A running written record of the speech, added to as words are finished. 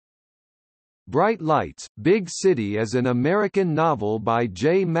Bright Lights, Big City is an American novel by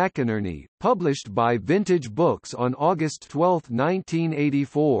J. McInerney, published by Vintage Books on August 12,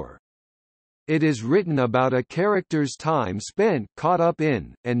 1984. It is written about a character's time spent caught up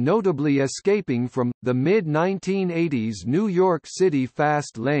in, and notably escaping from, the mid-1980s New York City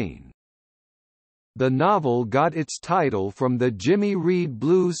fast lane. The novel got its title from the Jimmy Reed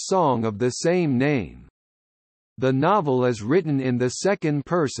blues song of the same name. The novel is written in the second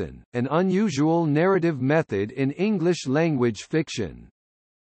person, an unusual narrative method in English-language fiction.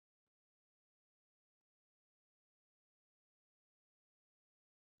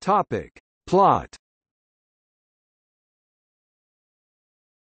 Topic. Plot.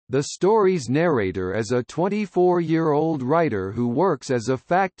 The story's narrator is a 24-year-old writer who works as a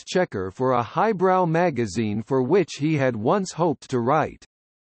fact-checker for a highbrow magazine for which he had once hoped to write.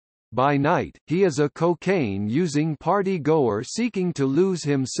 By night, he is a cocaine-using party-goer seeking to lose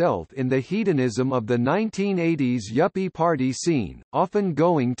himself in the hedonism of the 1980s yuppie party scene, often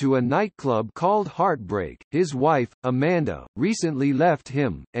going to a nightclub called Heartbreak. His wife, Amanda, recently left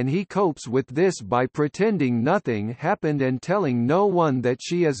him, and he copes with this by pretending nothing happened and telling no one that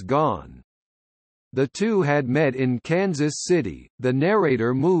she is gone. The two had met in Kansas City. The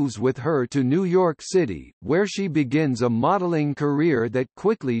narrator moves with her to New York City, where she begins a modeling career that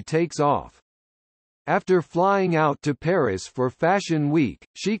quickly takes off. After flying out to Paris for Fashion Week,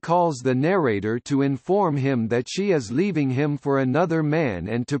 she calls the narrator to inform him that she is leaving him for another man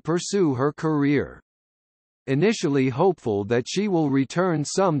and to pursue her career. Initially hopeful that she will return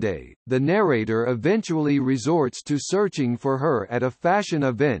someday, the narrator eventually resorts to searching for her at a fashion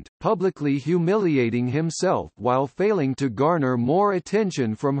event, publicly humiliating himself while failing to garner more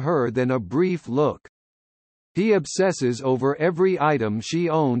attention from her than a brief look. He obsesses over every item she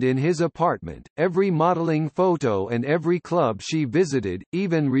owned in his apartment, every modeling photo and every club she visited,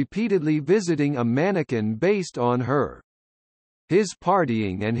 even repeatedly visiting a mannequin based on her. His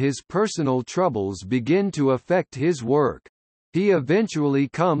partying and his personal troubles begin to affect his work. He eventually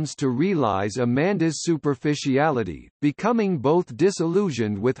comes to realize Amanda's superficiality, becoming both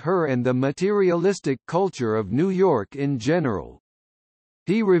disillusioned with her and the materialistic culture of New York in general.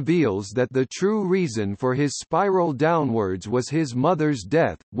 He reveals that the true reason for his spiral downwards was his mother's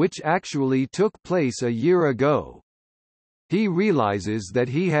death, which actually took place a year ago. He realizes that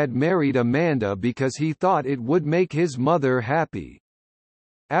he had married Amanda because he thought it would make his mother happy.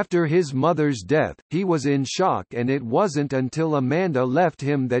 After his mother's death, he was in shock, and it wasn't until Amanda left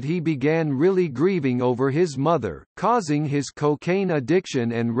him that he began really grieving over his mother, causing his cocaine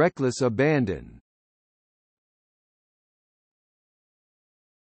addiction and reckless abandon.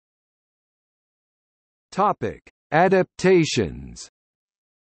 Topic: Adaptations.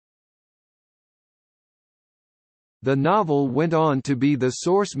 The novel went on to be the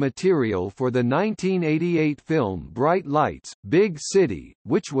source material for the 1988 film Bright Lights, Big City,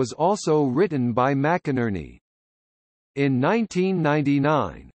 which was also written by McInerney. In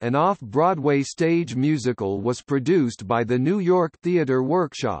 1999, an off-Broadway stage musical was produced by the New York Theatre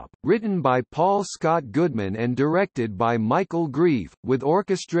Workshop, written by Paul Scott Goodman and directed by Michael Grief, with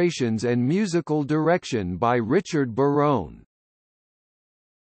orchestrations and musical direction by Richard Barone.